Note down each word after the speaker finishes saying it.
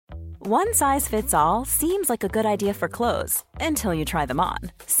One size fits all seems like a good idea for clothes until you try them on.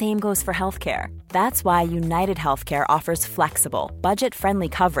 Same goes for healthcare. That's why United Healthcare offers flexible,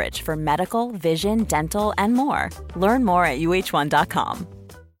 budget-friendly coverage for medical, vision, dental, and more. Learn more at uh1.com.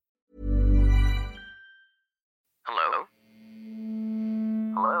 Hello?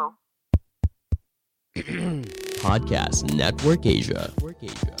 Hello? Podcast Network Asia.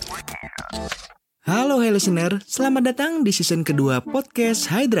 Halo listener, selamat datang di season kedua podcast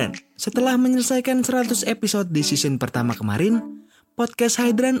Hydran. Setelah menyelesaikan 100 episode di season pertama kemarin, podcast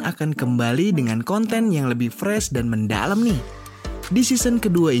Hydran akan kembali dengan konten yang lebih fresh dan mendalam nih. Di season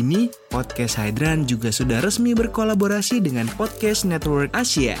kedua ini, podcast Hydran juga sudah resmi berkolaborasi dengan Podcast Network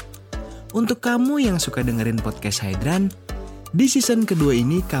Asia. Untuk kamu yang suka dengerin podcast Hydran, di season kedua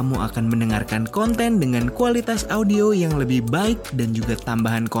ini kamu akan mendengarkan konten dengan kualitas audio yang lebih baik dan juga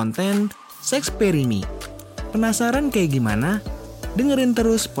tambahan konten Sexperimi. Penasaran kayak gimana? Dengerin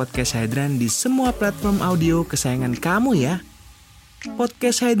terus podcast Hydran di semua platform audio kesayangan kamu ya.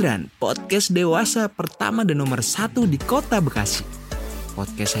 Podcast Hydran, podcast dewasa pertama dan nomor 1 di kota Bekasi.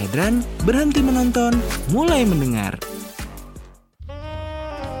 Podcast Hydran, berhenti menonton, mulai mendengar.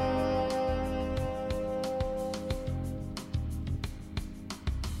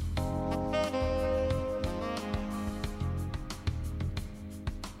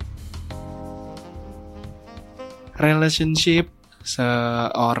 Relationship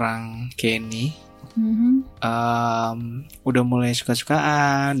seorang Kenny udah mulai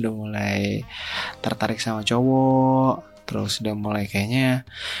suka-sukaan, udah mulai tertarik sama cowok, terus udah mulai kayaknya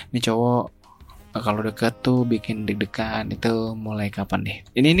ini cowok kalau deket tuh bikin deg-degan. Itu mulai kapan nih?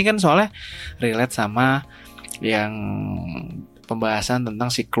 Ini kan soalnya relate sama yang pembahasan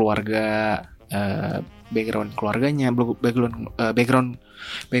tentang si keluarga, background keluarganya, background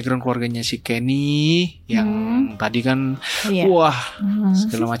keluarganya si Kenny yang tadi kan wah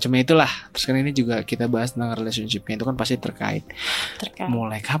segala macamnya itulah. Terus kan ini juga kita bahas tentang relationship-nya, itu kan pasti terkait.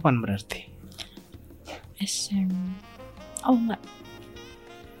 Mulai kapan berarti? Oh enggak,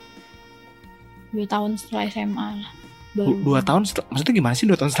 2 tahun setelah SMA lah. 2 tahun setelah, maksudnya gimana sih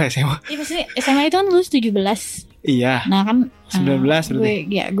 2 tahun setelah SMA? Iya maksudnya SMA itu kan lulus 17. Iya. Nah kan 19 berarti.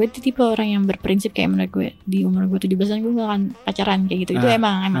 Gue tuh tipe orang yang berprinsip kayak menurut gue di umur gue 17an gue gak akan pacaran kayak gitu. Itu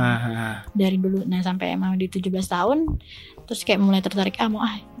emang dari dulu. Nah sampai emang di 17 tahun terus kayak mulai tertarik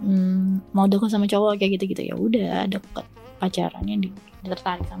mau deket sama cowok kayak gitu-gitu. Ya udah deket, pacarannya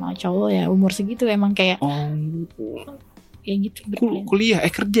tertarik sama cowok ya umur segitu emang kayak kayak gitu. Kuliah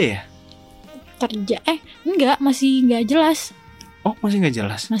kerja ya? Kerja enggak, masih enggak jelas. Oh, masih nggak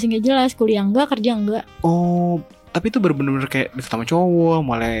jelas? Masih nggak jelas, kuliah enggak, kerja enggak. Oh, tapi itu bener-bener kayak deket sama cowok,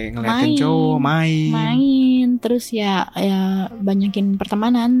 mulai ngeliatin cowok, main. Terus ya banyakin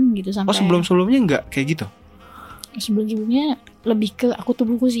pertemanan gitu sampai. Oh, sebelum-sebelumnya nggak kayak gitu? Sebelum-sebelumnya lebih ke aku tuh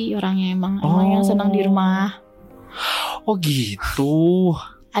buku sih orangnya emang yang senang di rumah. Oh gitu.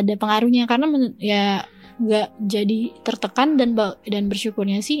 Ada pengaruhnya karena ya nggak jadi tertekan dan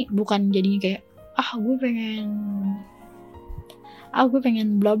bersyukurnya sih bukan jadi kayak gue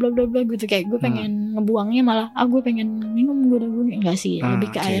pengen bla bla bla bla gitu, kayak gue pengen ngebuangnya malah gue pengen minum gue enggak sih,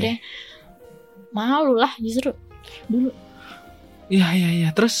 lebih ke akhirnya malu lah justru dulu. Iya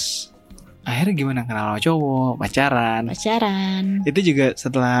terus akhirnya gimana kenal sama cowok, pacaran itu juga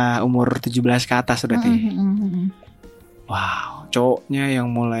setelah umur 17 ke atas berarti. Wow, cowoknya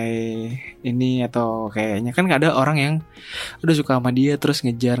yang mulai ini atau kayaknya kan gak ada orang yang udah suka sama dia terus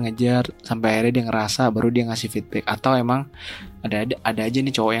ngejar sampai akhirnya dia ngerasa baru dia ngasih feedback, atau emang ada aja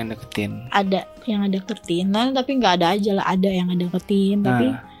nih cowok yang deketin? Ada yang deketin, tapi nggak ada aja lah, ada yang deketin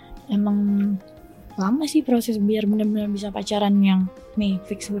tapi emang lama sih proses biar benar-benar bisa pacaran yang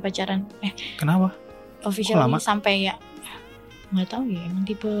fix gue pacaran. Kenapa? Officially sampai ya nggak tahu ya, emang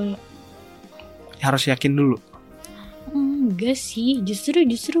tipe harus yakin dulu. Enggak sih, justru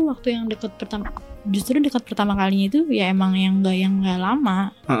waktu yang dekat pertama kalinya itu ya emang yang nggak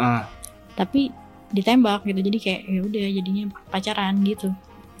lama, tapi ditembak gitu, jadi kayak ya udah jadinya pacaran gitu.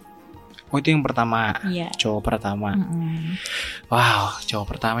 Oh itu yang pertama, cowok pertama. Wow,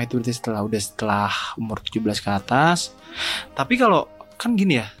 cowok pertama itu berarti setelah umur 17 ke atas. Tapi kalau kan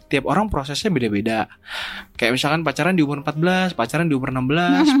gini ya, tiap orang prosesnya beda-beda. Kayak misalkan pacaran di umur 14, pacaran di umur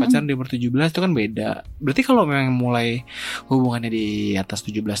 16, pacaran di umur 17 itu kan beda. Berarti kalau memang mulai hubungannya di atas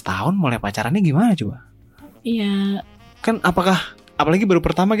 17 tahun, mulai pacarannya gimana coba? Iya. Kan apalagi baru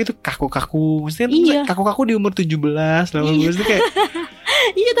pertama gitu kaku-kaku. Maksudnya kaku-kaku di umur 17, 18 itu kayak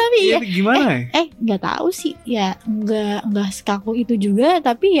iya tapi gimana ya? nggak tahu sih ya, nggak sekaku itu juga,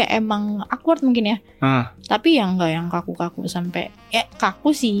 tapi ya emang awkward mungkin ya. Tapi ya nggak yang kaku-kaku sampai ya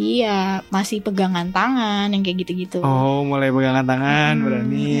kaku sih, ya masih pegangan tangan yang kayak gitu-gitu. Oh, mulai pegangan tangan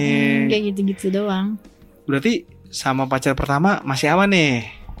berani. Kayak gitu-gitu doang. Berarti sama pacar pertama masih aman nih?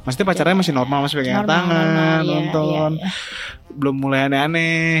 Maksudnya pacarnya masih normal, masih pegangan tangan, nonton. Iya. Belum mulai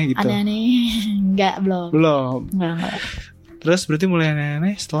aneh-aneh gitu. Aneh-aneh enggak, belum. Enggak. Terus berarti mulai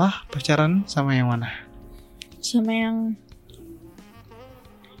aneh-aneh setelah pacaran sama yang mana? Sama yang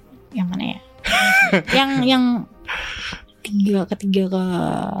mana ya? yang ketiga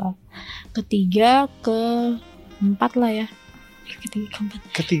ke empat lah ya.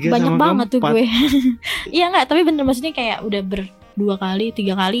 Ketiga banyak banget tuh gue. Iya enggak, tapi bener maksudnya kayak udah 2 kali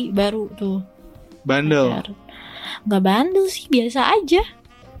 3 kali baru tuh bandel. Enggak bandel sih, biasa aja.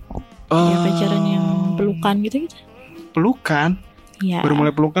 Ya pacaran yang pelukan gitu. Pelukan? Iya. Baru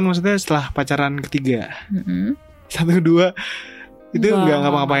mulai pelukan maksudnya setelah pacaran ketiga. 1, 2 itu enggak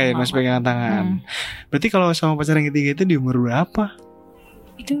ngapa-ngapain, masih pegangan tangan. Berarti kalau sama pacaran ketiga itu di umur berapa?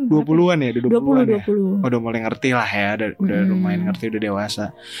 Itu 20-an ya? 20-an 20. Ya? Udah mulai ngerti lah ya, udah lumayan ngerti, udah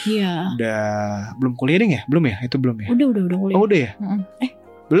dewasa. Iya. Udah belum kuliah ding ya? Belum ya? Itu belum ya? Udah kuliah. Oh, udah ya?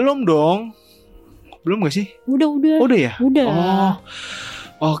 Belum dong. Belum gak sih? Udah. Oh, udah ya? Udah. Oh.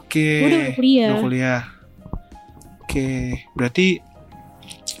 Oke. Udah kuliah. Oke, berarti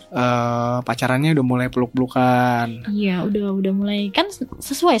pacarannya udah mulai peluk-pelukan. Iya, udah mulai, kan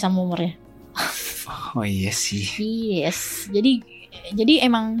sesuai sama umurnya. Oh iya sih. Yes. Jadi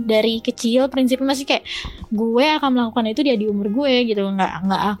emang dari kecil prinsipnya masih kayak gue akan melakukan itu dia di umur gue gitu,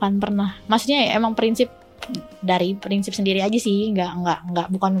 nggak akan pernah. Maksudnya ya, emang prinsip dari prinsip sendiri aja sih, nggak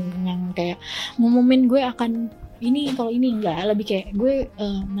bukan yang kayak ngumumin gue akan ini kalau ini, nggak, lebih kayak gue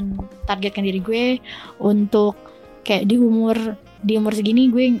mentargetkan diri gue untuk kayak di umur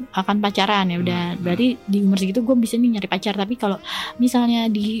segini gue akan pacaran ya udah. Berarti di umur segitu gue bisa nih nyari pacar. Tapi kalau misalnya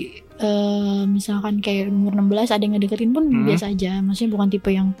di misalkan kayak umur 16 ada yang ngedeketin pun biasa aja. Maksudnya bukan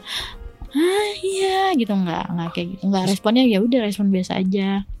tipe yang iya gitu, nggak kayak gitu. Nggak, responnya ya udah respon biasa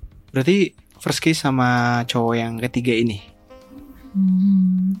aja. Berarti first kiss sama cowok yang ketiga ini?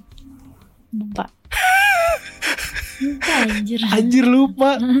 Lupa. Anjir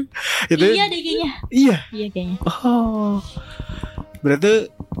lupa. Iya deh kayaknya. Iya kayaknya. Oh.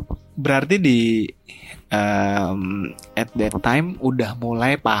 Berarti di at that time udah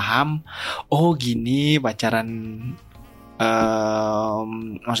mulai paham. Oh gini pacaran.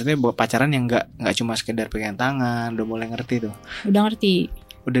 Maksudnya pacaran yang nggak cuma sekedar pegang tangan. Udah mulai ngerti tuh. Udah ngerti.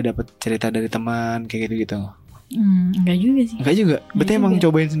 Udah dapet cerita dari teman kayak gitu. Enggak juga sih. Enggak juga. Berarti emang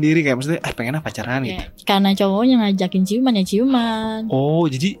cobain sendiri kayak maksudnya pengen pacaran gitu. Karena cowoknya ngajakin ciuman ya ciuman. Oh,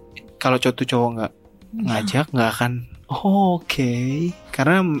 jadi kalau cowok enggak ngajak enggak akan. Oh, oke.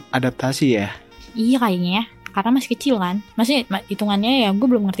 Karena adaptasi ya. Iya kayaknya. Karena masih kecil kan. Masih hitungannya ya gue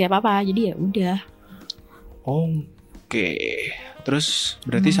belum ngerti apa-apa. Jadi ya udah. Oke. Terus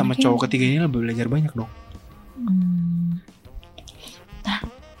berarti sama cowok ketiganya lebih belajar banyak dong.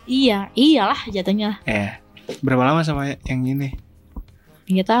 Iyalah jatuhnya. Berapa lama sama yang ini?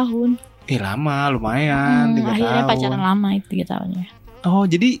 3 tahun. Lama, lumayan. 3 akhirnya tahun. pacaran lama itu 3 tahunnya. Oh,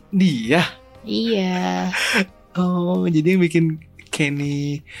 jadi dia? Iya. Oh, jadi yang bikin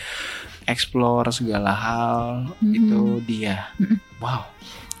Kenny explore segala hal itu dia. Wow.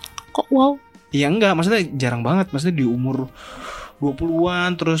 Kok wow? Iya enggak, maksudnya jarang banget. Maksudnya di umur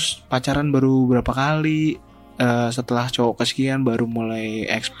 20-an terus pacaran baru berapa kali. Setelah cowok kesekian baru mulai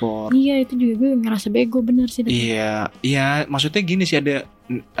ekspor. Iya itu juga gue ngerasa bego bener sih. Iya maksudnya gini sih ada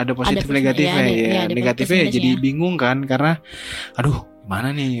positif negatifnya ya. Negatifnya ya jadi bingung kan karena aduh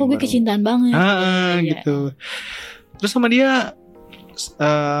gimana nih. Kok gue kecintaan banget. Gitu. Terus sama dia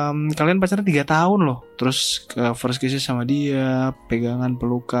kalian pacaran 3 tahun loh. Terus ke first kiss sama dia, pegangan,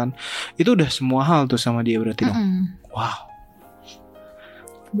 pelukan. Itu udah semua hal tuh sama dia berarti dong. Wow.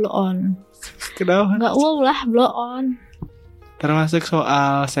 Blow on. Kenapa? Enggak wow lah, blow on. Termasuk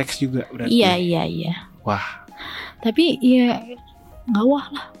soal seks juga berarti. Iya. Wah. Tapi ya enggak wah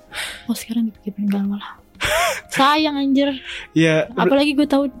lah. Oh sekarang dipikir enggak wah lah. Sayang anjir. Iya. Apalagi gue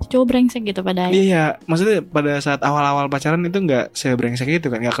tahu cowok brengsek gitu pada. Iya, maksudnya pada saat awal-awal pacaran itu enggak sebrengsek itu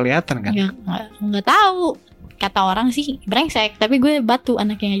kan, enggak kelihatan kan? Enggak tahu. Kata orang sih brengsek, tapi gue batu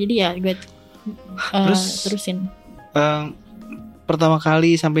anaknya jadi ya gue terusin. Pertama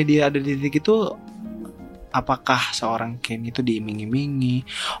kali sampai dia ada di titik itu, apakah seorang Ken itu diiming-imingi?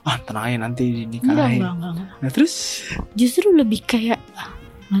 Tenang aja nanti dinikahin. Enggak. Nah terus? Justru lebih kayak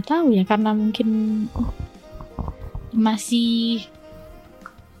nggak tahu ya, karena mungkin masih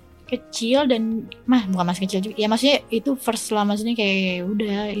kecil dan bukan masih kecil juga. Ya maksudnya itu first lah, maksudnya kayak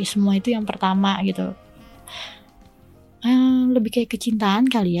udah ya, semua itu yang pertama gitu. Lebih kayak kecintaan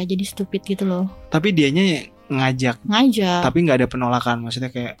kali ya, jadi stupid gitu loh. Tapi dianya ngajak. Tapi nggak ada penolakan,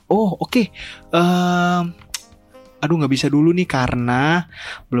 maksudnya kayak oke. Aduh nggak bisa dulu nih karena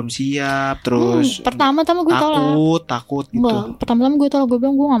belum siap. Terus pertama-tama gue takut gitu. Pertama-tama gue tolak, gue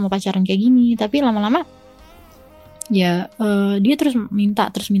bilang gue nggak mau pacaran kayak gini. Tapi lama-lama ya dia terus minta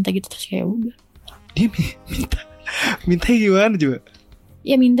gitu, terus kayak udah. Dia minta gimana coba?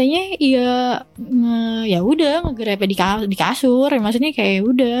 Ya mintanya ya udah ngegrep di kasur, maksudnya kayak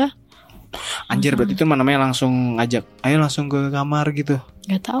udah. Anjir, berarti itu namanya langsung ngajak, ayo langsung ke kamar gitu.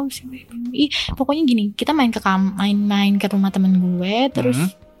 Gak tahu sih. Pokoknya gini, kita main ke rumah temen gue, terus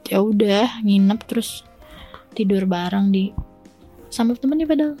ya udah nginep, terus tidur bareng sama temennya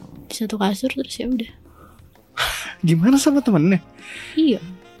padahal di satu kasur, terus ya udah. Gimana sama temennya? Iya.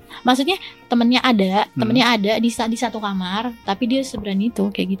 Maksudnya temennya ada di satu kamar, tapi dia seberani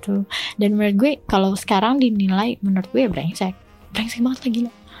itu kayak gitu. Dan menurut gue kalau sekarang dinilai, menurut gue brengsek banget lagi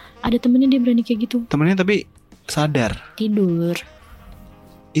lah. Ada temennya dia berani kayak gitu. Temennya tapi sadar tidur.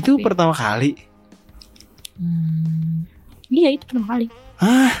 Itu tapi pertama kali? Iya itu pertama kali.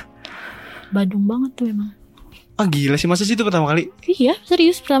 Badung banget tuh emang. Gila sih, masa sih itu pertama kali? Iya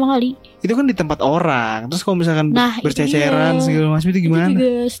serius pertama kali. Itu kan di tempat orang. Terus kalau misalkan berceceran segala macam itu gimana? Itu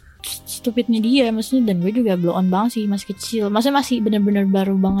juga stupidnya dia, maksudnya. Dan gue juga blow on banget sih, masih kecil. Maksudnya masih benar-benar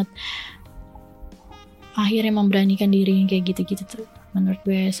baru banget. Akhirnya memberanikan diri yang kayak gitu-gitu tuh. Menurut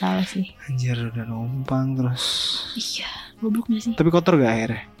gue salah sih. Anjir, udah numpang terus. Iya, goblok gak sih? Tapi kotor gak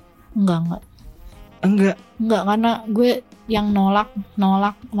akhirnya? Enggak, karena gue yang nolak,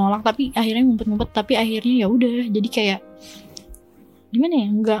 tapi akhirnya ngumpet, tapi akhirnya ya udah, jadi kayak gimana ya,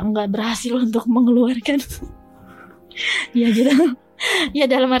 enggak berhasil untuk mengeluarkan. Ya gitu. Ya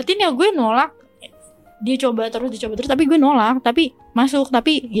dalam artian ya gue nolak, dia coba terus, tapi gue nolak, tapi masuk,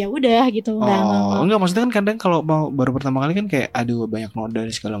 tapi ya udah gitu. Enggak, maksudnya kan kadang kalau baru pertama kali kan kayak aduh banyak noda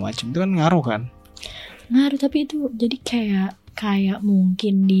dan segala macam, itu kan ngaruh kan? Ngaruh, tapi itu jadi kayak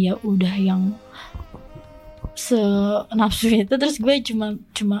mungkin dia udah yang senafsu itu, terus gue cuma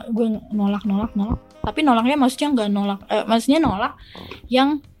gue nolak, tapi nolaknya maksudnya nggak nolak, maksudnya nolak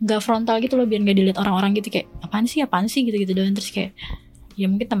yang nggak frontal gitu loh, biar nggak dilihat orang-orang gitu, kayak apaan sih gitu doang. Terus kayak ya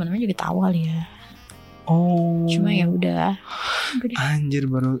mungkin teman-teman juga tahu kali ya. Cuma ya udah. Anjir,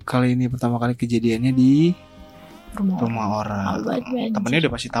 baru kali ini pertama kali kejadiannya di rumah orang. Temennya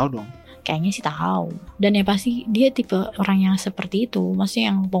udah pasti tahu dong. Kayaknya sih tahu. Dan ya pasti dia tipe orang yang seperti itu,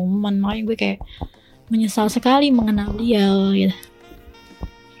 maksudnya yang pengumuman. Makanya gue kayak menyesal sekali mengenal dia gitu.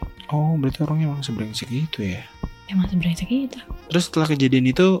 Berarti orangnya emang sebrengsek itu ya? Emang sebrengsek itu. Terus setelah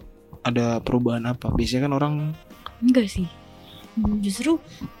kejadian itu ada perubahan apa? Biasanya kan orang... Enggak sih. Justru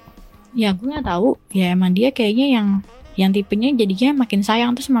ya gue gak tahu. Ya emang dia kayaknya yang tipenya jadinya makin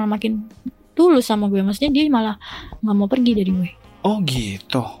sayang, terus malah makin tulus sama gue. Maksudnya dia malah gak mau pergi dari gue. Oh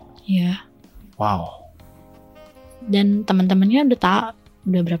gitu? Iya. Wow. Dan teman-temannya udah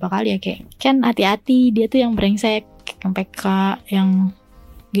berapa kali ya, kayak Ken hati-hati, dia tuh yang brengsek, yang PK, yang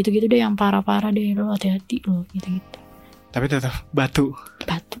gitu-gitu deh, yang parah-parah deh, lo hati-hati lo gitu-gitu. Tapi tetap batu.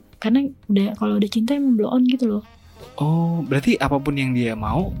 Karena kalau udah cinta emang blow on gitu loh. Berarti apapun yang dia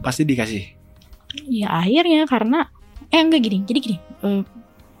mau pasti dikasih. Ya akhirnya karena enggak gini. Jadi gini,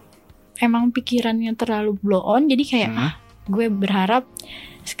 emang pikirannya terlalu blow on, jadi kayak gue berharap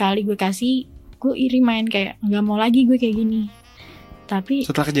sekali gue kasih, gue iri main, kayak nggak mau lagi gue kayak gini. Tapi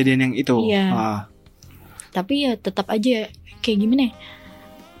setelah kejadian yang itu, iya. Tapi ya tetap aja kayak gimana?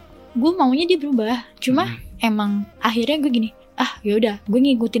 Gue maunya dia berubah. Cuma emang akhirnya gue gini, ya udah, gue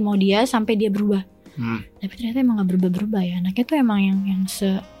ngikutin mau dia sampai dia berubah. Tapi ternyata emang nggak berubah ya. Anaknya tuh emang yang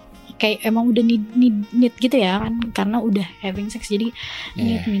kayak emang udah need gitu ya kan, karena udah having sex, jadi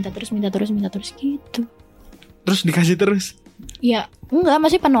minta terus gitu. Terus dikasih terus? Ya enggak,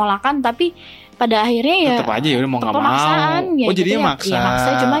 masih penolakan, tapi pada akhirnya ya tetap aja ya udah mau nggak mau. Ya, jadinya gitu maksa. Ya maksa,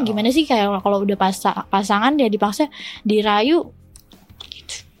 cuma gimana sih, kayak kalau udah pasangan dia dipaksa, dirayu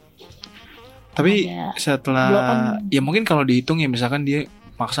gitu. Tapi setelah ya mungkin kalau dihitung ya, misalkan dia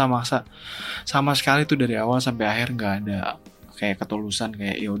maksa sama sekali tuh dari awal sampai akhir nggak ada kayak ketulusan,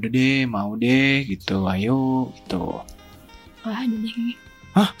 kayak ya udah deh, mau deh gitu, ayo gitu. Ada deh.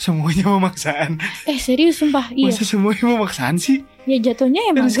 Semuanya pemaksaan? Serius sumpah. Iya. Masa semuanya pemaksaan sih? Ya jatuhnya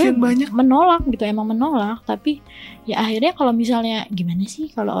emang gue banyak menolak gitu, emang menolak. Tapi ya akhirnya kalau misalnya gimana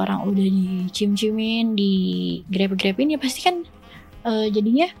sih, kalau orang udah dicium-ciumin, digrep-grepin, ya pasti kan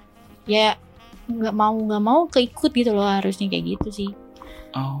jadinya ya nggak mau keikut gitu loh, harusnya kayak gitu sih.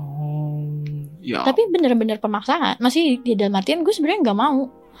 Ya. Tapi bener-bener pemaksaan. Masih di dalam artian gue sebenarnya nggak mau.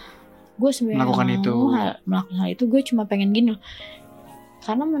 gue sebenarnya melakukan hal itu. Gue cuma pengen gini loh,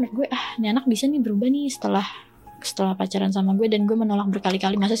 karena menurut gue ini anak bisa nih berubah nih setelah pacaran sama gue, dan gue menolak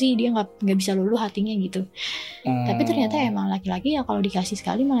berkali-kali, masa sih dia nggak bisa luluh hatinya gitu. Tapi ternyata emang laki-laki ya kalau dikasih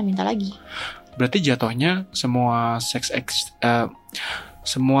sekali malah minta lagi. Berarti jatuhnya semua seks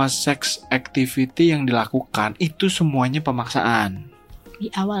activity yang dilakukan itu semuanya pemaksaan. Di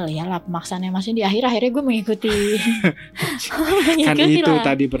awal ya lah pemaksaannya, maksudnya di akhirnya gue mengikuti. Kan itu lah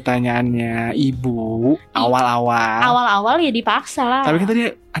tadi pertanyaannya ibu, awal-awal ya dipaksa lah. Tapi kan tadi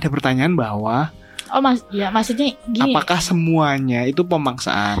ada pertanyaan bahwa maksudnya gini, apakah semuanya itu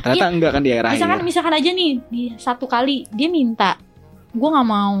pemaksaan? Ternyata enggak kan di akhir-akhir. Misalkan aja nih di satu kali dia minta, gue nggak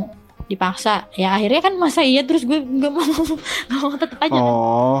mau, dipaksa ya akhirnya kan masa iya terus gue nggak mau tetap aja.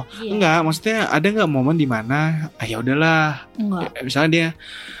 Enggak, maksudnya ada nggak momen di mana ya udahlah, misalnya dia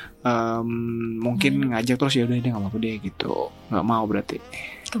mungkin ngajak terus ya udah dia nggak mau deh gitu, nggak mau berarti.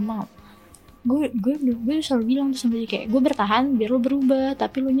 Nggak mau. Gue selalu bilang tuh sama dia kayak, gue bertahan biar lo berubah,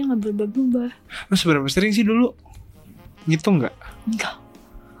 tapi lo nya nggak berubah. Lo seberapa sering sih dulu ngitung nggak? Enggak.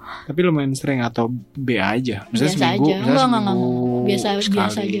 Tapi lumayan sering atau B aja? Misalnya biasa seminggu, aja. Enggak. Biasa aja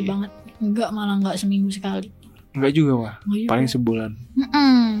sekali. banget. Malah enggak seminggu sekali. Enggak juga wah. Paling sebulan.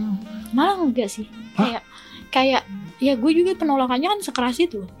 Malah enggak sih. Kayak ya gue juga penolakannya kan sekeras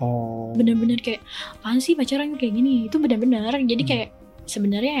itu. Bener-bener kayak apaan sih pacaran kayak gini. Itu bener-bener. Jadi kayak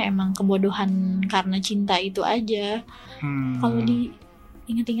sebenarnya emang kebodohan karena cinta itu aja. Kalau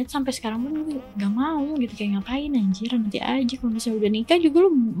ingat-ingat sampai sekarang pun gue gak mau gitu, kayak ngapain anjir, nanti aja kalau misalnya udah nikah juga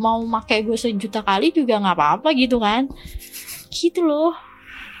lu mau pakai gue 1 juta kali juga nggak apa-apa gitu kan, gitu loh.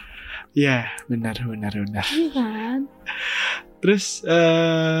 Ya benar. Iya kan. Terus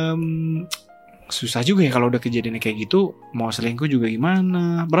susah juga ya kalau udah kejadian kayak gitu, mau selingkuh juga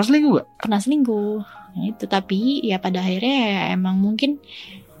gimana? Pernah selingkuh gak? Pernah selingkuh. Nah, itu tapi ya pada akhirnya ya emang mungkin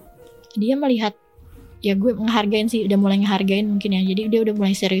dia melihat ya gue ngehargain sih, udah mulai ngehargain mungkin ya, jadi dia udah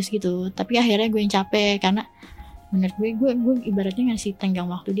mulai serius gitu. Tapi akhirnya gue yang capek karena menurut gue ibaratnya ngasih tenggang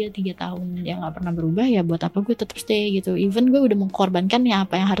waktu dia 3 tahun dia nggak pernah berubah, ya buat apa gue tetap stay gitu. Even gue udah mengorbankan ya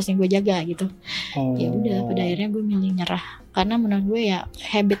apa yang harusnya gue jaga gitu. Ya udah pada akhirnya gue milih nyerah karena menurut gue ya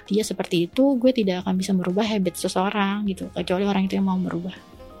habit dia seperti itu, gue tidak akan bisa merubah habit seseorang gitu, kecuali orang itu yang mau merubah.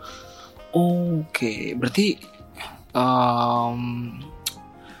 Oke, berarti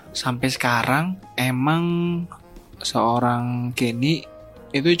sampai sekarang emang seorang Kenny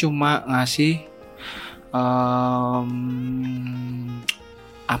itu cuma ngasih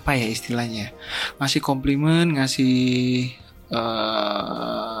apa ya istilahnya, ngasih komplimen, ngasih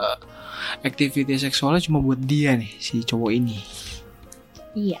aktivitas seksualnya cuma buat dia nih, si cowok ini.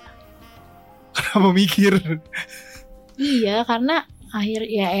 Iya. Kenapa mikir? Iya, karena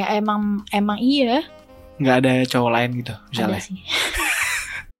emang iya. Nggak ada cowok lain gitu misalnya? Ada sih.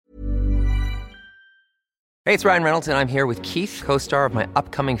 Hey, it's Ryan Reynolds, and I'm here with Keith, co-star of my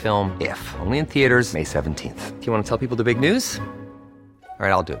upcoming film, If, only in theaters May 17th. Do you want to tell people the big news? All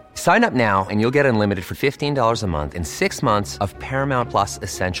right, I'll do it. Sign up now and you'll get unlimited for $15 a month and 6 months of Paramount Plus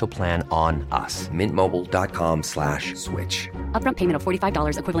Essential Plan on us. MintMobile.com/switch. Upfront payment of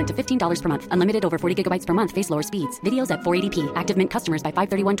 $45 equivalent to $15 per month. Unlimited over 40 gigabytes per month. Face lower speeds. Videos at 480p. Active Mint customers by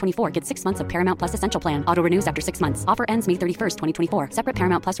 531.24 get 6 months of Paramount Plus Essential Plan. Auto renews after 6 months. Offer ends May 31st, 2024. Separate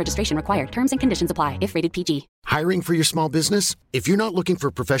Paramount Plus registration required. Terms and conditions apply if rated PG. Hiring for your small business? If you're not looking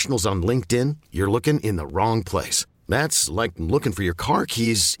for professionals on LinkedIn, you're looking in the wrong place. That's like looking for your car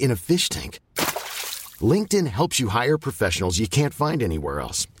keys in a fish tank. LinkedIn helps you hire professionals you can't find anywhere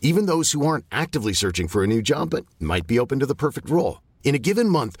else, even those who aren't actively searching for a new job but might be open to the perfect role. In a given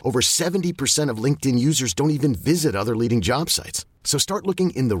month, over 70% of LinkedIn users don't even visit other leading job sites. So start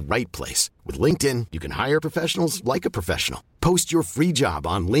looking in the right place. With LinkedIn, you can hire professionals like a professional. Post your free job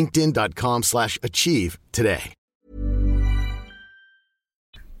on linkedin.com/achieve today.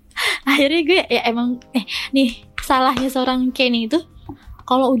 Akhirnya gue ya emang nih salahnya seorang Kenny itu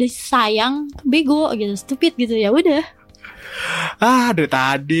kalau udah sayang bego gitu, stupid gitu, ya udah. Dari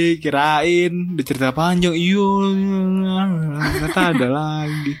tadi kirain udah cerita panjang, ternyata ada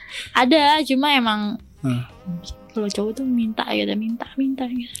lagi. Ada, cuma emang kalau cowok tuh minta gitu.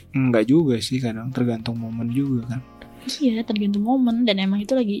 Enggak juga sih, kadang tergantung momen juga kan. Iya, tergantung momen, dan emang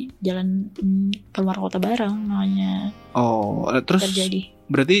itu lagi jalan keluar kota bareng namanya. Terus terjadi.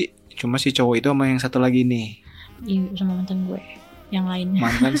 Berarti cuma si cowok itu sama yang satu lagi nih? Iya, sama mantan gue yang lainnya.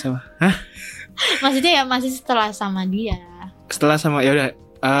 Mantan sama? Hah? Maksudnya ya masih setelah sama dia. Setelah sama, ya udah.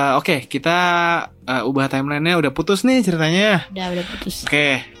 Oke, kita ubah timelinenya. Udah putus nih ceritanya. Udah putus.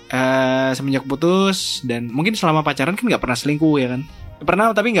 Oke, semenjak putus dan mungkin selama pacaran kan nggak pernah selingkuh ya kan?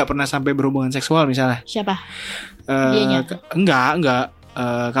 Pernah, tapi nggak pernah sampai berhubungan seksual misalnya. Siapa? Dianya? Enggak.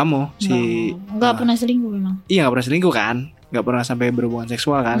 kamu nggak pernah selingkuh memang. Iya, nggak pernah selingkuh kan, nggak pernah sampai berhubungan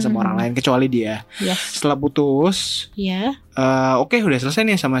seksual kan sama orang lain kecuali dia. Yes. Setelah putus, oke, udah selesai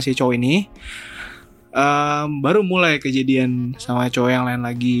nih sama si cowok ini, baru mulai kejadian sama cowok yang lain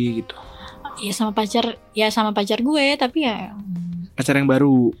lagi gitu. Ya sama pacar gue, tapi ya pacar yang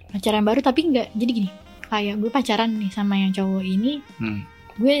baru tapi nggak, jadi gini, kayak gue pacaran nih sama yang cowok ini,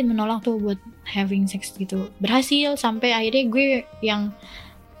 gue menolak tuh buat having sex gitu, berhasil sampai akhirnya gue yang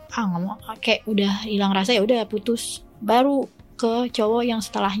nggak mau, kayak udah hilang rasa, ya udah putus, baru ke cowok yang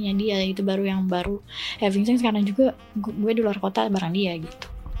setelahnya dia, itu baru having sex, karena juga gue di luar kota bareng dia gitu.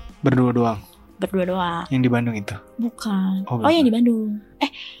 Berdua doang. Yang di Bandung itu? Bukan. Oh yang di Bandung.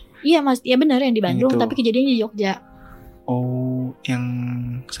 Iya mas, ya benar yang di Bandung, tapi kejadiannya di Jogja. Oh, yang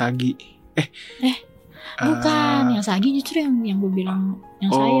Sagi. Bukan, yang Sagi justru yang gue bilang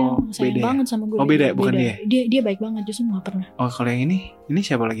yang sayang banget sama gue. Oh beda, bukan dia. Dia baik banget, justru nggak pernah. Oh kalau yang ini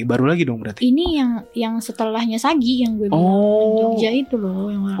siapa lagi? Baru lagi dong berarti. Ini yang setelahnya Sagi yang gue bilang Jogja itu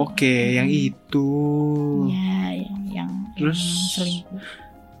loh. Oke, yang itu. Ya, yang terus yang selingkuh.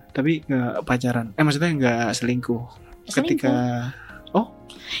 Tapi nggak pacaran? Maksudnya nggak selingkuh. Ketika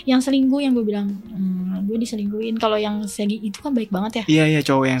yang selingkuh yang gue bilang gue diselingkuhin. Kalau yang Sagi itu kan baik banget ya. Iya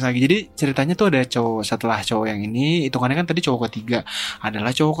cowok yang Sagi. Jadi ceritanya tuh ada cowok setelah cowok yang ini, itu kan tadi cowok ketiga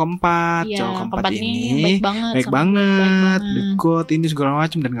adalah cowok keempat. Cowok keempat ini baik banget, dekut ini segala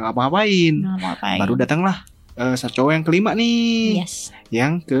macam dan nggak ngapa-ngapain. Baru datanglah cowok yang kelima nih,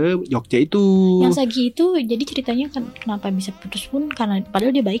 yang ke Jogja itu. Yang Sagi itu jadi ceritanya kan kenapa bisa putus pun karena padahal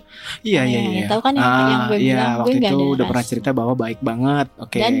dia baik. Iya. Tahu kan yang gue bilang waktu gue nggak itu ada udah pernah cerita bahwa baik banget.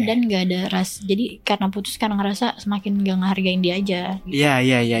 Oke. Dan nggak ada ras. Jadi karena putus karena ngerasa semakin nggak ngehargain dia aja. Gitu.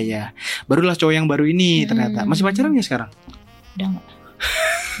 Iya. Barulah cowok yang baru ini ternyata masih pacaran nggak sekarang? Udah nggak.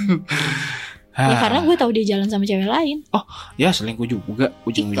 Ya karena gue tahu dia jalan sama cewek lain. Oh ya selingkuh juga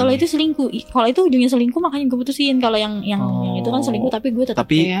ujung-ujungnya. Kalau itu selingkuh, kalau itu ujungnya selingkuh makanya gue putusin. Kalau yang itu kan selingkuh tapi gue tetap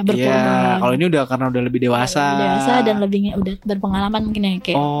kayak berkorban. Ya, kalau ini udah karena udah lebih dewasa. Dan lebih udah berpengalaman mungkin ya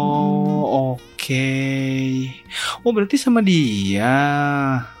kayak. Oke. Oh berarti sama dia.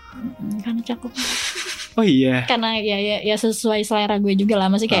 Karena cakep. Oh iya. Karena ya sesuai selera gue juga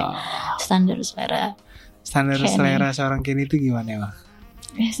lah, masih kayak standar selera. Selera seorang Kenny itu gimana emang?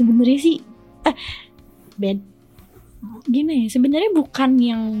 Ya sebenarnya sih gimana ya, sebenarnya bukan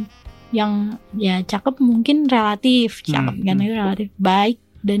yang ya cakep, mungkin relatif cakep kan, itu relatif baik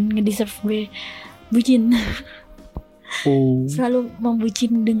dan ngedeserve gue bucin. Selalu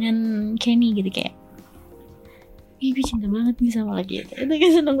membucin dengan Kenny gitu, kayak gue cinta banget nih sama laki itu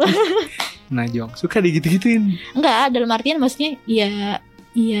kayak seneng banget. Nah Jong suka digitu-gituin? Enggak, dalam artian maksudnya ya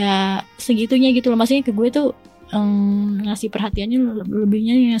segitunya gitu loh, maksudnya ke gue tuh ngasih perhatiannya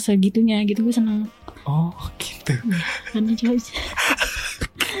lebihnya ya segitunya gitu, gue seneng. Oh gitu. Karena cowok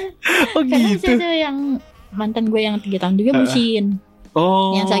gitu. Karena yang mantan gue yang 3 tahun juga bucin.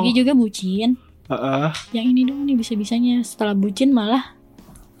 Yang Sagi juga bucin. Yang ini dong nih bisa-bisanya setelah bucin malah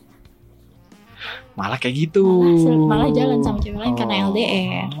kayak gitu. Malah jalan sama cewek lain karena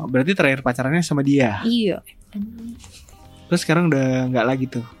LDR. Berarti terakhir pacarannya sama dia? Iya. Terus sekarang udah gak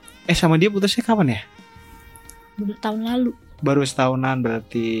lagi tuh? Sama dia putusnya kapan ya? Tahun lalu. Baru setahunan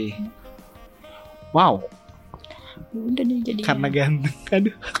berarti. Wow. Udah deh jadi. Karena ganteng.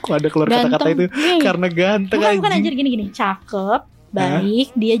 Aduh, aku ada keluar kata-kata itu. Karena ganteng. Bukan anjir, gini. Cakep,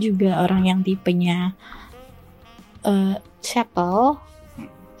 baik. Dia juga orang yang tipenya settle.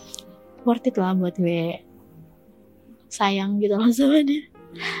 Worth it lah buat gue. Sayang gitu loh sama dia.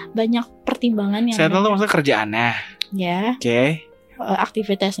 Banyak pertimbangan yang settle tuh maksudnya kerjaannya. Ya. Oke.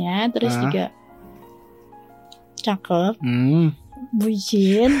 Aktivitasnya. Terus juga cakep,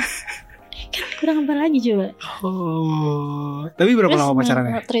 bucin, kan kurang apa lagi coba? Tapi berapa lama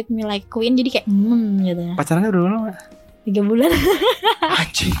pacarannya? Treat me like queen, jadi kayak gitu. Pacarannya berapa lama? 3 bulan.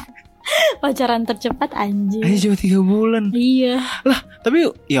 Anjing. Pacaran tercepat anjing. Cuma 3 bulan. Iya. Lah, tapi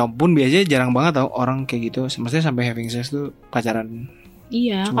ya ampun biasanya jarang banget tau orang kayak gitu. Maksudnya sampai having sex tuh pacaran.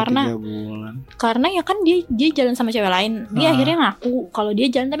 Iya, cuma karena ya kan dia jalan sama cewek lain. Dia akhirnya ngaku kalau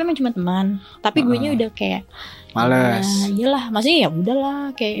dia jalan tapi emang cuma teman. Tapi gue nya udah kayak males. Iyalah, maksudnya ya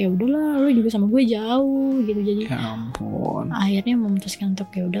udahlah, kayak ya udahlah, lu juga sama gue jauh gitu, jadi. Ya ampun. Akhirnya memutuskan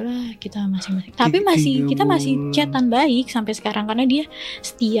untuk ya udahlah kita masing-masing. Tapi kita masih chatan baik sampai sekarang karena dia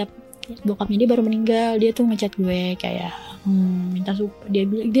setiap bokapnya dia baru meninggal, dia tuh ngechat gue kayak minta support.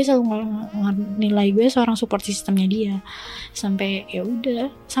 Dia selalu nilai gue seorang support sistemnya dia. Sampai ya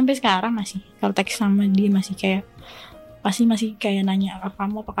udah, sampai sekarang masih kalau teks sama dia masih kayak masih kayak nanya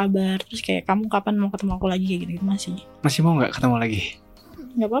kamu apa kabar, terus kayak kamu kapan mau ketemu aku lagi, kayak gitu masih mau nggak ketemu lagi?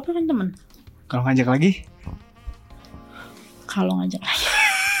 Nggak apa-apa kan teman. Kalau ngajak lagi kalau ngajak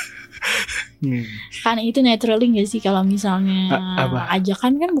Kan itu naturally gak sih kalau misalnya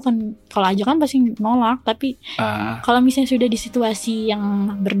ajakan kan bukan, kalau ajakan pasti nolak, tapi kalau misalnya sudah di situasi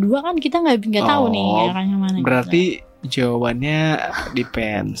yang berdua kan kita nggak tahu nih ya kan yang mana. Berarti jawabannya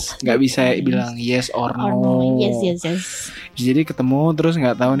depends, nggak bisa bilang yes or no. Yes. Jadi ketemu terus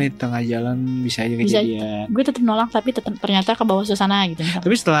nggak tahu nih tengah jalan bisa aja kejadian. Gue tetap nolak tapi tetap ternyata ke bawah suasana gitu. Misalnya.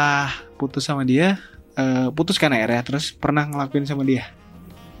 Tapi setelah putus sama dia, putus kan akhirnya, terus pernah ngelakuin sama dia?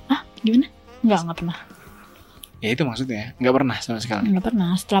 Gimana? Nggak pernah. Ya itu maksudnya, nggak pernah sama sekali. Nggak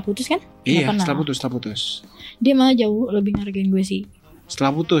pernah. Setelah putus kan? Iya, setelah putus. Dia malah jauh lebih ngargain gue sih.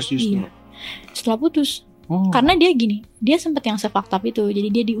 Setelah putus justru. Iya. Setelah putus. Karena dia gini, dia sempet yang se-fucked up itu. Jadi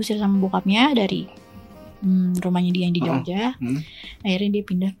dia diusir sama bokapnya dari rumahnya dia yang di Jogja. Akhirnya dia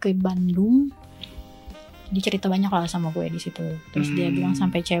pindah ke Bandung. Dia cerita banyak lah sama gue di situ. Terus dia bilang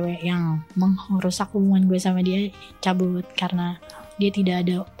sampai cewek yang merusak hubungan gue sama dia cabut karena dia tidak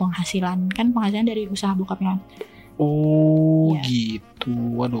ada penghasilan. Kan penghasilan dari usaha bokapnya. Oh ya. Gitu.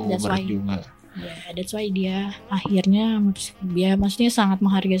 Waduh, berat juga. Ya, that's why dia akhirnya dia maksudnya sangat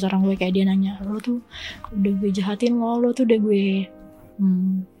menghargai seorang gue. Kayak dia nanya, lo tuh udah gue jahatin lo tuh udah gue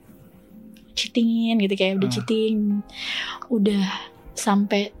cheatingin gitu, kayak udah cheating, udah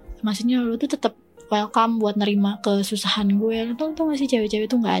sampai maksudnya lo tuh tetap welcome buat nerima kesusahan gue. Lo tuh masih cewek-cewek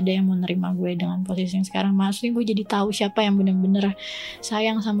tuh nggak ada yang mau nerima gue dengan posisi yang sekarang. Maksudnya gue jadi tahu siapa yang benar-benar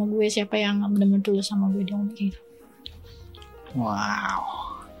sayang sama gue, siapa yang benar-benar tulus sama gue. Dia ngomong gitu. Wow.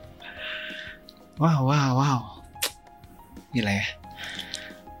 Gila ya.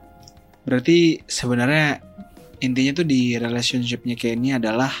 Berarti sebenarnya intinya tuh di relationshipnya kayak ini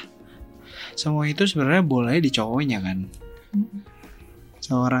adalah semua itu sebenarnya boleh di cowoknya kan.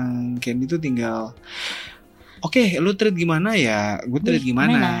 Seorang Candy tuh tinggal oke, lu treat gimana ya, gue treat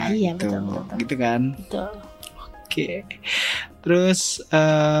gimana iya, gitu. Betul. Gitu kan. Betul. Oke. Terus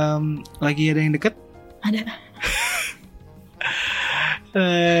lagi ada yang deket? Ada.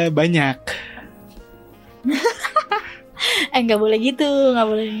 Banyak. Nggak boleh gitu, nggak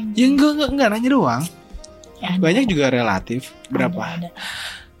boleh. Ya enggak nanya doang. Ya, banyak juga relatif. Berapa? Ada.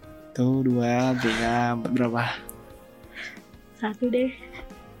 Tuh 2, 3, 4, berapa? 1 deh.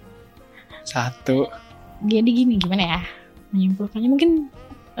 1. Jadi gini, gimana ya menyimpulkannya, mungkin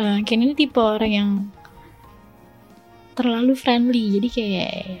Ken ini tipe orang yang terlalu friendly, jadi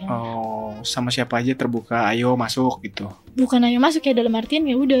kayak sama siapa aja terbuka, ayo masuk gitu. Bukan ayo masuk, kayak dalam artian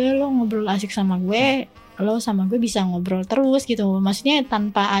ya udah lo ngobrol asik sama gue, lo sama gue bisa ngobrol terus gitu. Maksudnya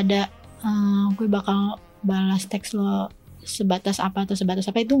tanpa ada gue bakal balas teks lo sebatas apa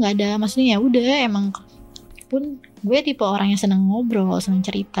itu nggak ada. Maksudnya ya udah, emang pun gue tipe orang yang seneng ngobrol, seneng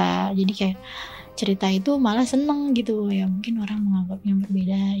cerita, jadi kayak cerita itu malah seneng gitu. Ya mungkin orang menganggapnya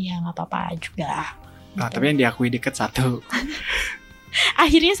berbeda, ya nggak apa-apa juga. Nah, tapi yang diakui deket 1.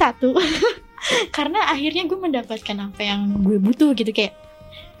 Akhirnya 1. Karena akhirnya gue mendapatkan apa yang gue butuh gitu. Kayak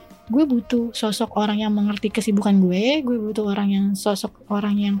gue butuh sosok orang yang mengerti kesibukan gue butuh sosok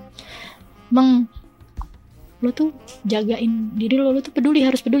orang yang lo tuh jagain diri lo tuh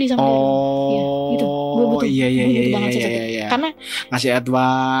harus peduli sama diri lo. Ya, gitu. Gue butuh. Iya. Karena ngasih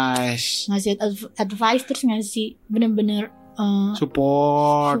advice terus ngasih bener-bener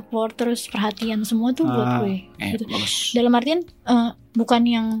support terus perhatian, semua tuh buat gue gitu. Bagus. Dalam artian bukan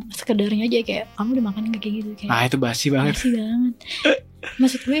yang sekedarnya aja kayak kamu udah makan kayak gitu kayak. Itu basi banget.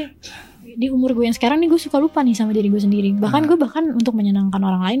 Maksud gue di umur gue yang sekarang nih, gue suka lupa nih sama diri gue sendiri. Bahkan gue untuk menyenangkan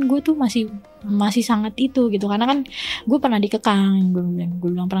orang lain gue tuh masih sangat itu gitu. Karena kan gue pernah dikekang, gue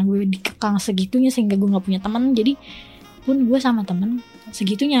bilang pernah gue dikekang segitunya sehingga gue nggak punya teman. Jadi pun gue sama temen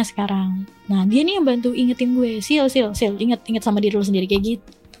segitunya sekarang. Nah dia nih yang bantu ingetin gue, Sil inget sama diri lo sendiri kayak gitu.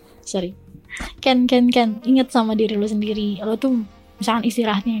 Sorry, Ken inget sama diri lo sendiri. Lo tuh misalkan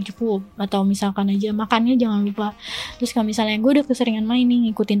istirahatnya yang cukup, atau misalkan aja makannya jangan lupa. Terus kalau misalnya gue udah keseringan main nih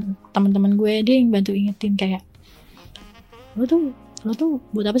ngikutin teman-teman gue, dia yang bantu ingetin kayak lo tuh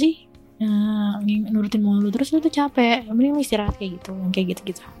buat apa sih nurutin mau lo, terus lo tuh capek, mending lo istirahat kayak gitu.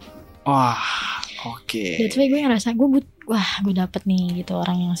 Wah, oke. That's why gue ngerasa gue dapet nih gitu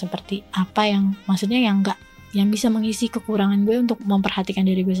orang yang seperti apa, yang maksudnya yang bisa mengisi kekurangan gue untuk memperhatikan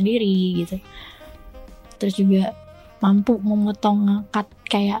diri gue sendiri gitu. Terus juga mampu memotong ngangkat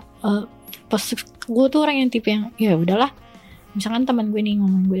kayak gue tuh orang yang tipe yang ya udahlah, misalkan teman gue nih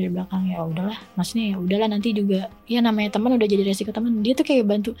ngomong gue dari belakang, ya udahlah, maksudnya ya udahlah, nanti juga ya namanya teman udah jadi resiko teman. Dia tuh kayak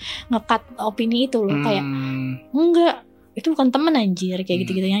bantu ngekat opini itu loh, kayak enggak, itu bukan teman anjir, kayak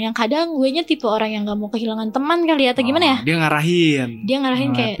gitu-gitu. Yang kadang gue nya tipe orang yang gak mau kehilangan teman kali ya, atau gimana ya, dia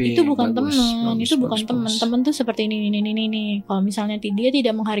ngarahin kayak itu bukan teman, itu bukan teman. Teman tuh seperti ini. Kalau misalnya dia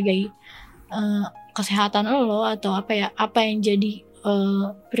tidak menghargai kesehatan lo atau apa yang jadi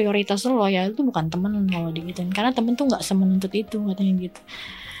prioritas lo ya itu bukan temen lo digituin, karena temen tuh nggak semenuntut itu katanya gitu.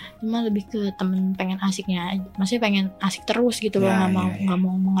 Cuma lebih ke temen pengen asiknya aja, maksudnya pengen asik terus gitu loh, nggak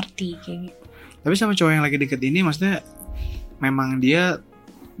mau mengerti kayak gitu. Tapi sama cowok yang lagi deket ini maksudnya memang dia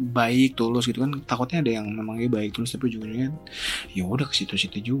baik tulus gitu kan, takutnya ada yang memang dia baik tulus tapi ujungnya ya udah ke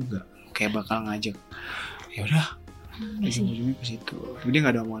situ-situ juga kayak bakal ngajak ya udah ujungnya ke situ, tapi dia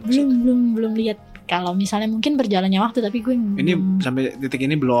nggak ada omongan ke situ. Belum lihat kalau misalnya mungkin berjalannya waktu, tapi gue ini sampai titik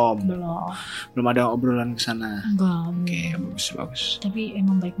ini belum ada obrolan ke sana. Enggak. Oke, bagus. Tapi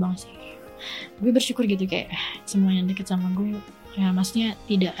emang baik banget sih. Gue bersyukur gitu kayak semua yang deket sama gue ya, maksudnya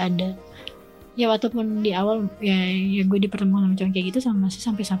tidak ada ya, walaupun di awal ya gue dipertemukan sama cowok kayak gitu sama masih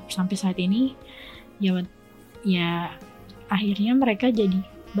sampai saat ini ya akhirnya mereka jadi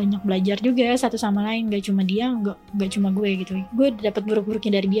banyak belajar juga satu sama lain, gak cuma dia, gak cuma gue gitu. Gue dapat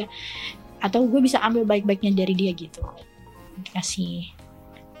buruk-buruknya dari dia atau gue bisa ambil baik-baiknya dari dia gitu. Dikasih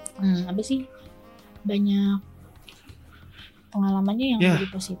apa sih, banyak pengalamannya yang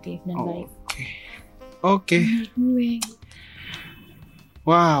lebih positif dan baik. Oke. Gue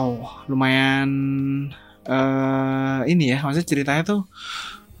wow, lumayan ini ya, maksudnya ceritanya tuh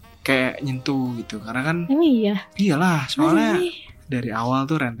kayak nyentuh gitu, karena kan iyalah soalnya dari awal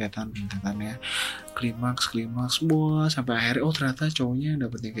tuh rentetannya klimaks buah sampai akhirnya ternyata cowoknya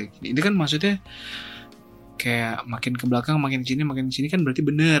dapetnya kayak gini. Ini kan maksudnya kayak makin ke belakang makin sini kan berarti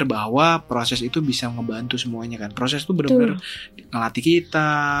bener bahwa proses itu bisa ngebantu semuanya kan. Proses itu benar-benar ngelatih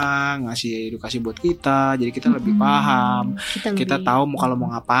kita, ngasih edukasi buat kita, jadi kita lebih paham, kita tahu kalau mau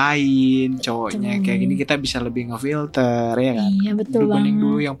ngapain, cowoknya kayak gini kita bisa lebih ngefilter ya kan. Iya betul banget. Dibanding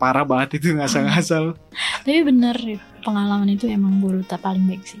dulu yang parah banget itu ngasal-ngasal. Tapi bener, pengalaman itu emang guru paling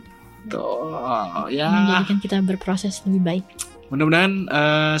baik sih. Tuh ya. Menjadikan kita berproses lebih baik. Mudah-mudahan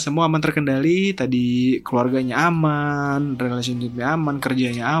semua aman terkendali. Tadi keluarganya aman, relationship-nya aman,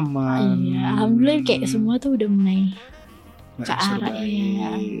 kerjanya aman. Iya, alhamdulillah kayak semua tuh udah mulai ke arah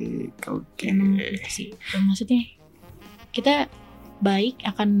ya. Oke. Sih, maksudnya kita baik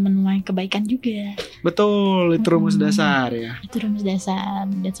akan menuai kebaikan juga. Betul, itu rumus dasar ya. Itu rumus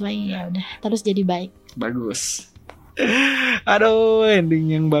dasar. That's why ya udah terus jadi baik. Bagus. Aduh,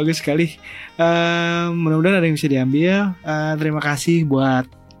 ending yang bagus sekali. Mudah-mudahan ada yang bisa diambil. Terima kasih buat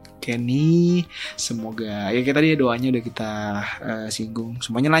Kenny. Semoga ya kita tadi doanya udah kita singgung,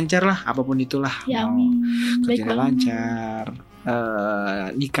 semuanya lancar lah, apapun itulah. Ya amin. Kerjanya lancar.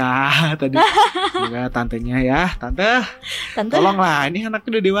 Nikah tadi juga tantenya ya, tante tolonglah, ini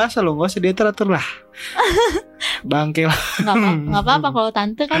anaknya udah dewasa loh, gak usah diatur-atur lah. Bangke lah. Nggak apa-apa kalau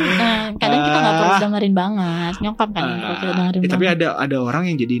tante kan kadang kita nggak perlu dengerin banget, nyokap kan kalau kita dengerin tapi ada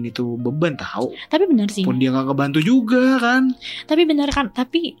orang yang jadiin itu beban tahu. Tapi benar sih, pun dia nggak kebantu juga kan. Tapi benar kan,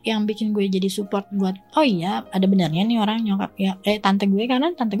 tapi yang bikin gue jadi support buat oh iya ada benarnya nih orang nyokap ya tante gue,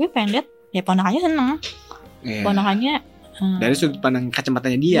 karena tante gue pengen lihat ya ponakannya seneng, ponakannya dari sudut pandang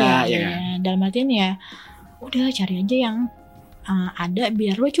kacamatanya dia ya. Dalam artian ya udah cari aja yang ada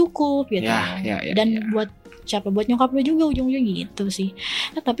biar lo cukup gitu dan buat siapa, buat nyokap lo juga ujung-ujung gitu sih.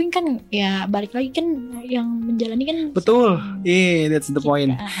 Nah, tapi kan ya balik lagi kan yang menjalani kan betul. That's the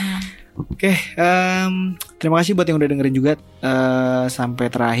point. Oke, terima kasih buat yang udah dengerin juga sampai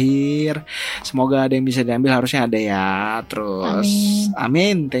terakhir. Semoga ada yang bisa diambil, harusnya ada ya. Terus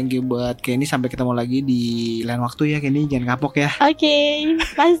amin. Thank you buat Kenny. Sampai ketemu lagi di lain waktu ya Kenny. Jangan kapok ya. Oke,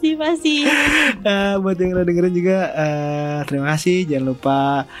 pasti. Buat yang udah dengerin juga terima kasih. Jangan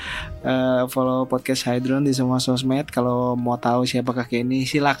lupa follow podcast Hydron di semua sosmed. Kalau mau tahu siapakah Kenny,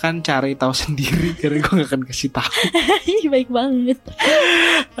 silakan cari tahu sendiri karena gue gak akan kasih tahu. Baik banget.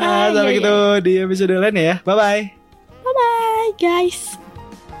 Sampai gitu di episode lain ya. Bye guys.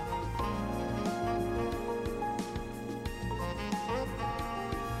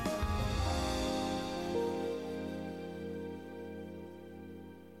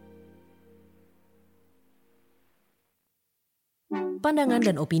 Pandangan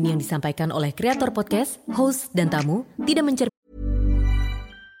dan opini yang disampaikan oleh kreator podcast, host, dan tamu tidak mencerminkan.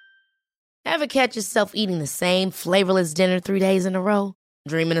 Ever catch yourself eating the same flavorless dinner 3 days in a row?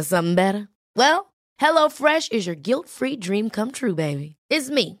 Dreaming of something better? Well, HelloFresh is your guilt-free dream come true, baby.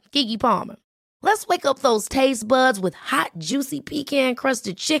 It's me, Keke Palmer. Let's wake up those taste buds with hot, juicy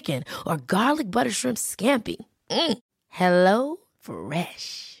pecan-crusted chicken or garlic butter shrimp scampi. Hello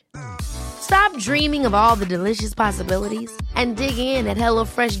Fresh. Stop dreaming of all the delicious possibilities and dig in at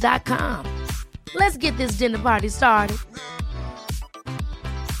HelloFresh.com. Let's get this dinner party started.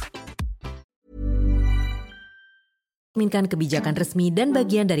 Kebijakan resmi dan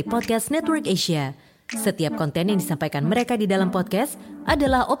bagian dari podcast Network Asia. Setiap konten yang disampaikan mereka di dalam podcast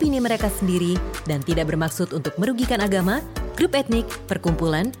adalah opini mereka sendiri dan tidak bermaksud untuk merugikan agama, grup etnik,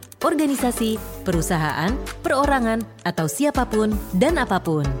 perkumpulan, organisasi, perusahaan, perorangan, atau siapapun dan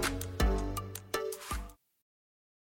apapun.